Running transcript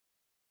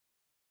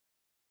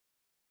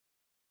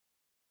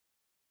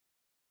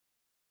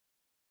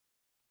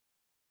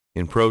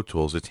In Pro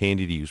Tools, it's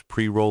handy to use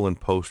pre-roll and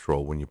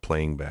post-roll when you're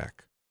playing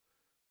back.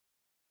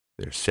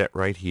 They're set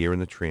right here in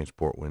the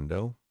transport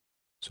window.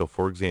 So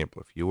for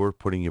example, if you were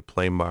putting your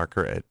play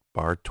marker at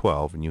bar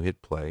 12 and you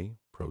hit play,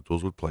 Pro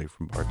Tools would play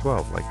from bar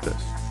 12 like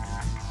this.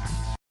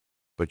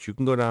 But you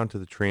can go down to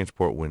the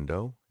transport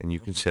window and you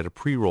can set a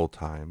pre-roll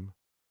time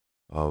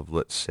of,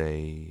 let's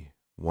say,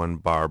 1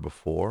 bar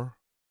before,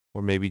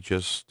 or maybe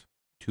just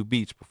 2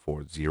 beats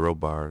before, 0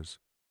 bars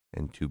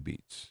and 2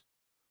 beats.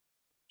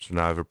 So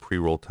now I have a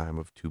pre-roll time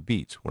of 2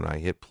 beats. When I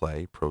hit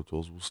play, Pro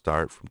Tools will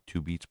start from 2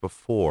 beats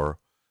before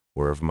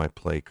wherever my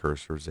play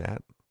cursor is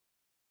at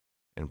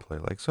and play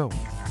like so.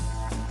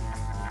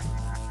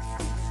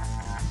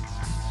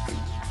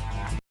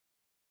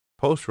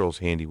 Post roll is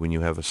handy when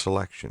you have a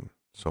selection.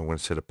 So I'm going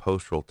to set a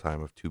post roll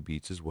time of 2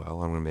 beats as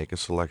well. I'm going to make a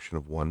selection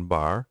of 1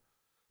 bar.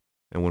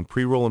 And when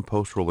pre-roll and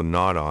post-roll are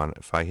not on,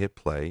 if I hit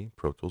play,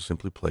 Pro Tools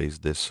simply plays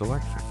this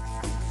selection.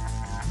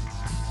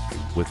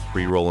 With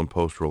pre-roll and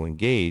post-roll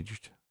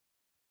engaged,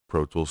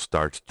 Pro Tools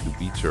starts 2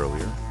 beats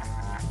earlier,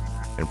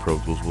 and Pro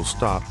Tools will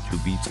stop 2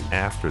 beats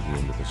after the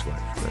end of the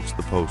selection. That's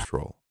the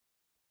post-roll.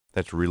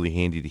 That's really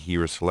handy to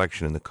hear a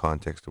selection in the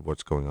context of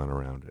what's going on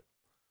around it.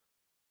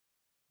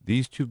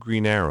 These 2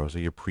 green arrows are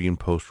your pre- and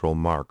post-roll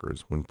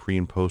markers. When pre-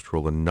 and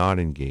post-roll are not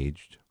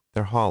engaged,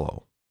 they're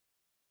hollow.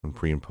 When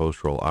pre- and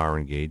post-roll are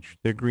engaged,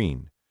 they're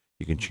green.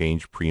 You can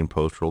change pre- and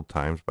post-roll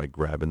times by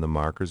grabbing the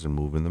markers and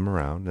moving them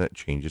around. That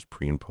changes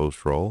pre- and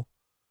post-roll,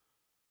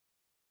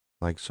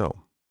 like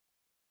so.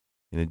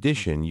 In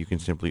addition, you can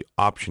simply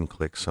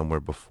option-click somewhere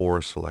before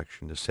a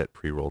selection to set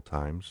pre-roll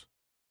times,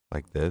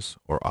 like this,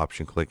 or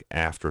option-click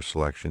after a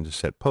selection to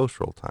set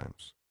post-roll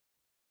times.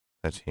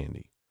 That's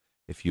handy.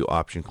 If you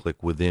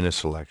option-click within a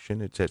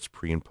selection, it sets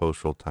pre- and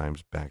post-roll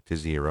times back to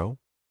 0,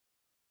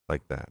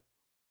 like that.